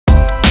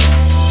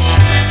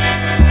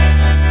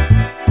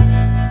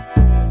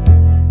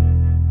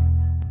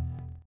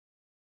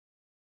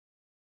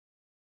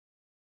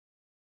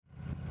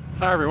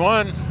Hi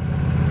everyone,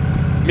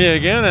 me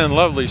again in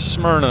lovely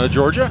Smyrna,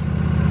 Georgia.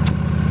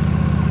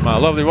 My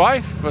lovely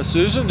wife,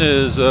 Susan,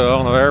 is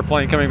on an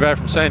airplane coming back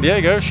from San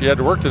Diego. She had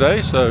to work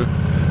today, so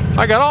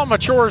I got all my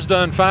chores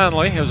done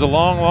finally. It was a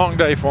long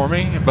day for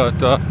me,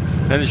 but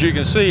and as you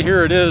can see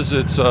here it is,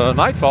 it's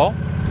nightfall.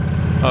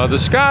 The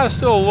sky is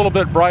still a little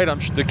bit bright. I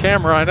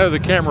know the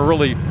camera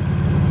really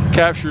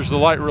captures the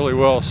light really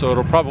well, so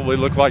it'll probably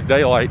look like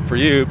daylight for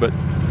you, but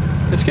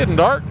it's getting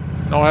dark.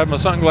 Don't have my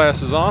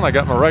sunglasses on. I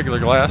got my regular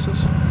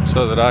glasses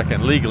so that I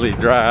can legally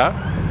drive.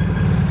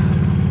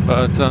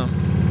 But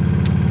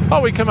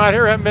we come out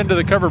here. I haven't been to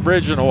the covered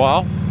bridge in a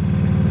while,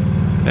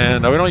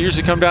 and we don't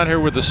usually come down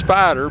here with the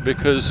Spider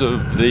because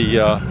of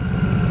the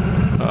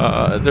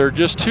there are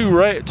just two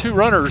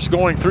runners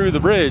going through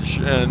the bridge,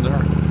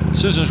 and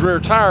Susan's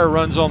rear tire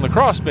runs on the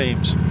cross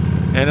beams,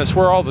 and it's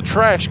where all the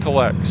trash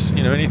collects.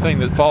 You know, anything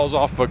that falls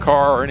off a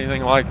car or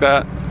anything like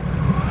that,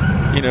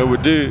 you know,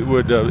 would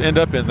end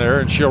up in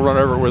there, and she'll run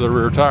over it with her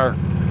rear tire.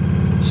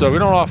 So we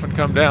don't often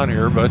come down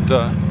here, but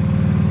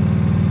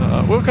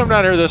we'll come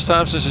down here this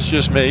time since it's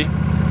just me.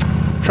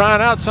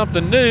 Trying out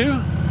something new.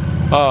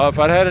 If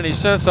I'd had any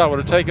sense, I would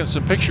have taken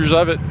some pictures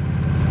of it.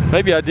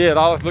 Maybe I did.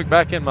 I'll have to look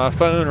back in my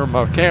phone or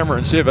my camera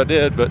and see if I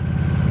did, but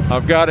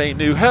I've got a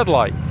new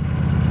headlight,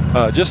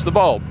 just the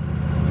bulb.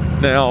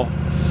 Now,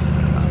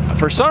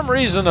 for some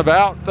reason,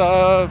 about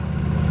a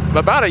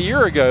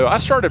year ago, I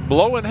started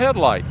blowing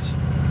headlights.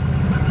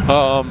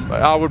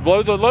 I would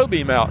blow the low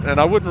beam out, and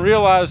I wouldn't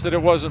realize that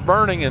it wasn't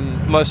burning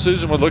unless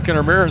Susan would look in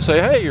her mirror and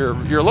say, "Hey,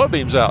 your low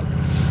beam's out."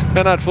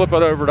 And I'd flip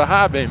it over to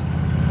high beam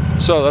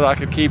so that I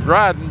could keep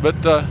riding, but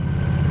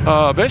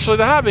eventually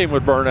the high beam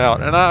would burn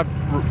out. And I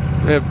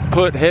have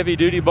put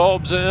heavy-duty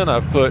bulbs in.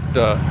 I've put,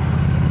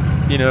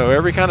 you know,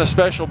 every kind of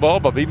special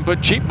bulb. I've even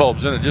put cheap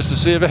bulbs in it just to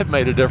see if it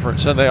made a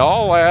difference. And they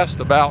all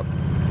last about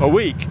a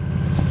week,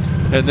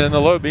 and then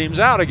the low beam's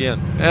out again.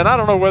 And I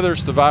don't know whether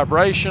it's the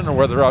vibration or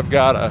whether I've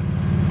got a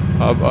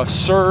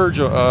surge,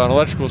 an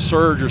electrical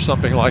surge or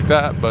something like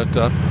that, but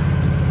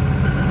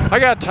I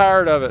got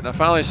tired of it, and I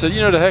finally said, you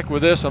know, to heck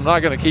with this. I'm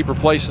not going to keep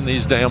replacing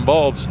these damn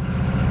bulbs.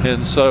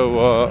 And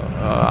so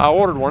I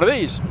ordered one of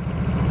these.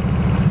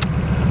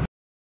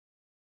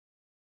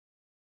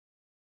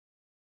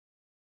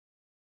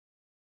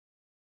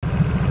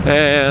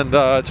 And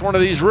it's one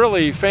of these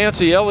really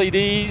fancy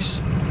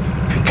LEDs.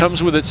 It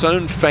comes with its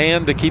own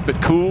fan to keep it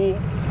cool.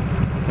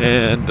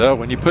 And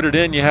when you put it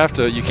in, you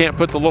can't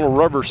put the little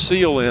rubber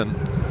seal in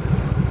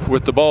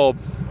with the bulb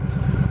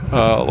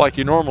like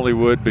you normally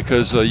would,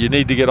 because you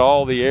need to get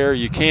all the air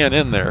you can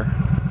in there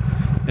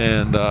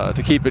and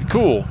to keep it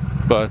cool.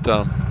 But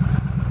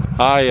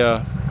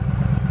I've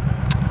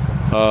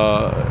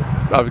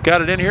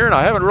got it in here, and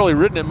I haven't really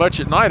ridden it much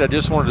at night. I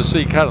just wanted to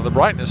see kind of the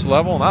brightness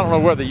level, and I don't know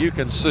whether you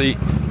can see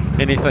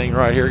anything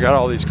right here. Got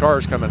all these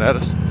cars coming at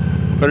us,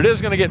 but it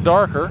is going to get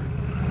darker.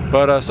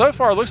 But so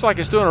far it looks like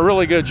it's doing a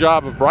really good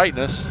job of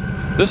brightness.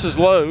 This is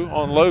low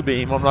on low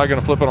beam. I'm not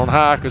going to flip it on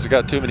high because I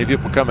got too many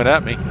people coming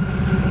at me.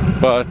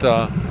 But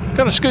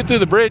going to scoot through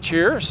the bridge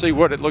here, see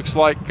what it looks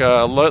like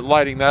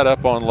lighting that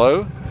up on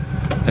low.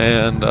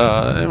 And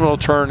we'll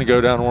turn and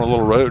go down one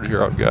little road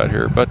here I've got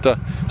here. But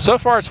so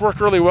far it's worked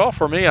really well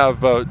for me.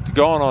 I've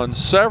gone on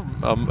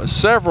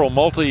several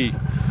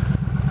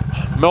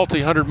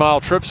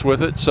multi-hundred-mile trips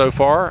with it so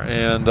far,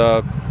 and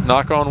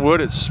knock on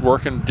wood, it's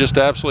working just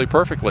absolutely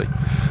perfectly.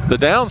 The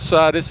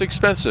downside, it's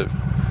expensive.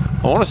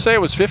 I want to say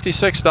it was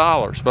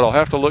 $56, but I'll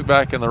have to look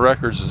back in the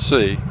records and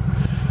see.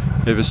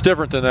 If it's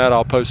different than that,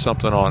 I'll post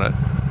something on it.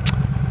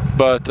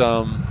 But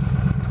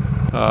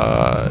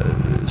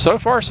so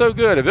far so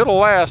good. If it'll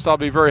last, I'll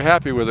be very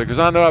happy with it, because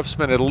I know I've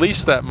spent at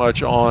least that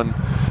much on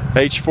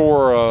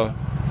H4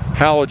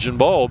 halogen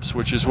bulbs,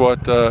 which is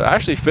what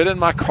actually fit in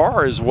my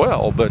car as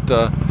well. But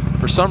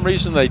for some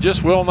reason, they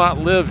just will not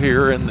live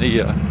here in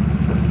the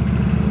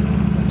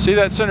see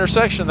that center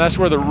section? That's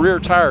where the rear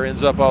tire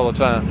ends up all the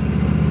time.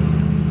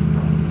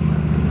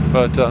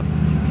 But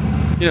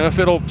you know, if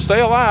it'll stay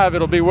alive,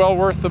 it'll be well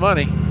worth the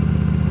money.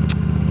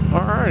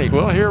 Alrighty,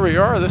 well, here we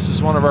are. This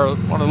is one of the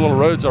little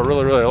roads I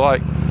really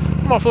like.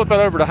 I'm gonna flip it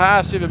over to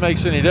high, see if it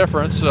makes any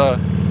difference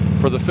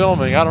for the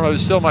filming. I don't know, it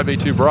still might be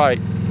too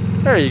bright.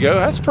 There you go.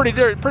 That's pretty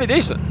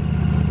decent.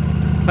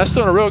 That's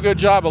doing a real good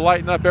job of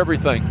lighting up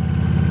everything.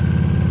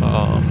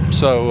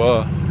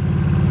 So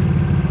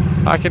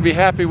I can be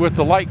happy with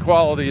the light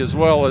quality as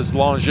well as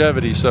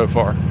longevity so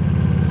far.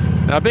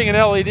 Now, being an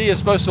LED, is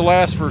supposed to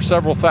last for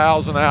several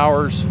thousand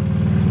hours.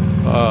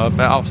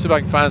 I'll see if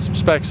I can find some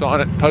specs on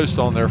it and post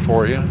on there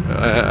for you,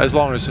 as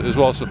well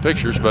as some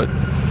pictures. But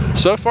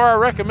so far, I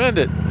recommend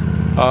it.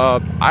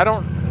 I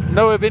don't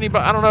know if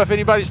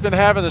anybody's been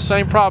having the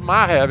same problem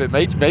I have.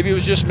 Maybe it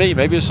was just me.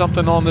 Maybe it's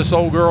something on this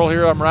old girl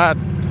here I'm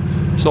riding,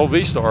 this old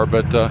V-Star.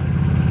 But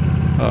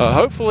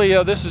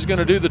hopefully, this is going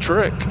to do the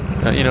trick.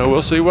 You know,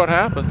 we'll see what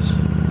happens.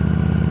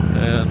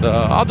 And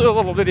I'll do a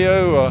little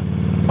video.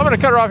 I'm going to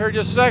cut her off here in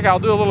just a sec. I'll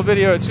do a little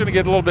video. It's going to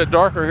get a little bit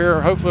darker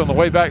here, hopefully on the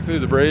way back through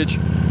the bridge.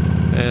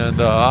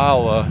 And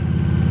I'll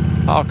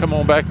I'll come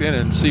on back then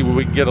and see where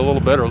we can get a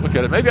little better look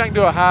at it. Maybe I can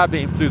do a high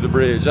beam through the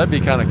bridge. That'd be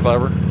kind of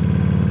clever,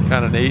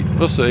 kind of neat.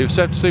 We'll see. We'll just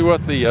have to see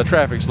what the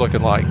traffic's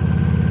looking like.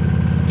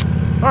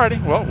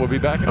 Alrighty, well, we'll be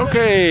back.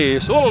 Okay,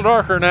 it's a little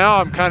darker now.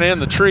 I'm kind of in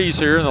the trees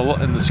here,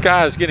 and the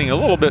sky is getting a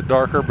little bit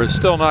darker, but it's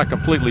still not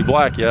completely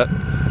black yet.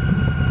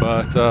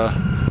 But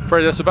I'm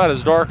afraid that's about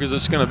as dark as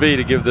it's going to be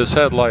to give this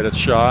headlight a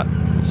shot.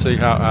 See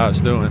how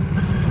it's doing.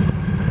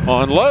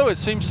 On low, it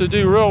seems to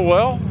do real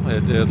well.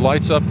 It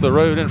lights up the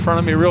road in front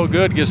of me real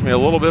good, gives me a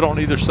little bit on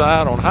either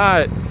side. On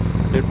high,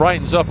 it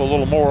brightens up a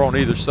little more on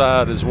either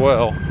side as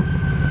well.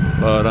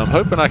 But I'm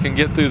hoping I can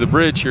get through the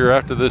bridge here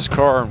after this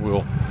car, and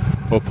we'll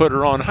put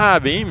her on high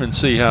beam and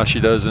see how she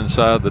does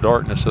inside the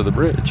darkness of the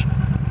bridge.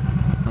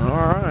 All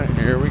right,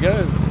 here we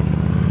go.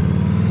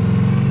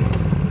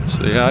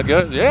 See how it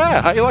goes.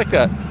 Yeah, how you like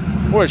that?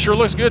 Boy, it sure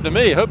looks good to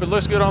me. Hope it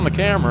looks good on the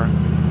camera.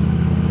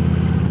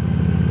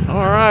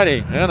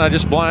 Alrighty, and I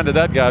just blinded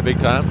that guy big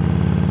time.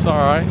 It's all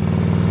right.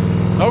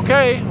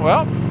 Okay,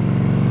 well,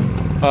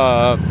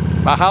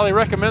 I highly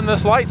recommend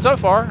this light so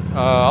far.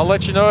 I'll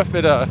let you know if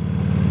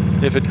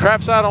it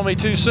craps out on me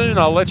too soon.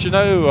 I'll let you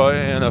know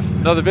in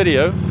another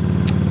video,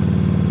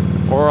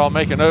 or I'll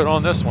make a note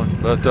on this one.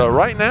 But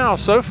right now,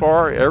 so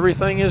far,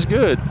 everything is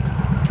good.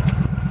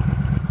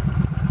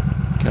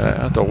 Okay,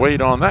 I have to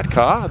wait on that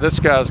car. This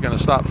guy's going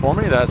to stop for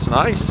me. That's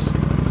nice.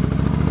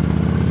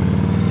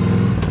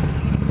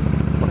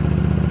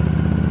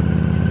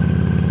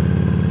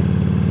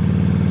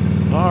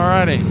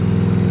 Alrighty.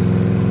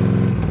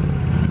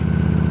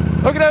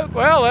 Okay,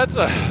 well,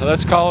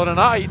 let's call it a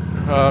night.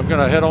 I'm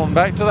gonna head on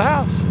back to the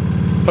house.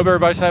 Hope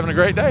everybody's having a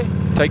great day.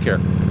 Take care.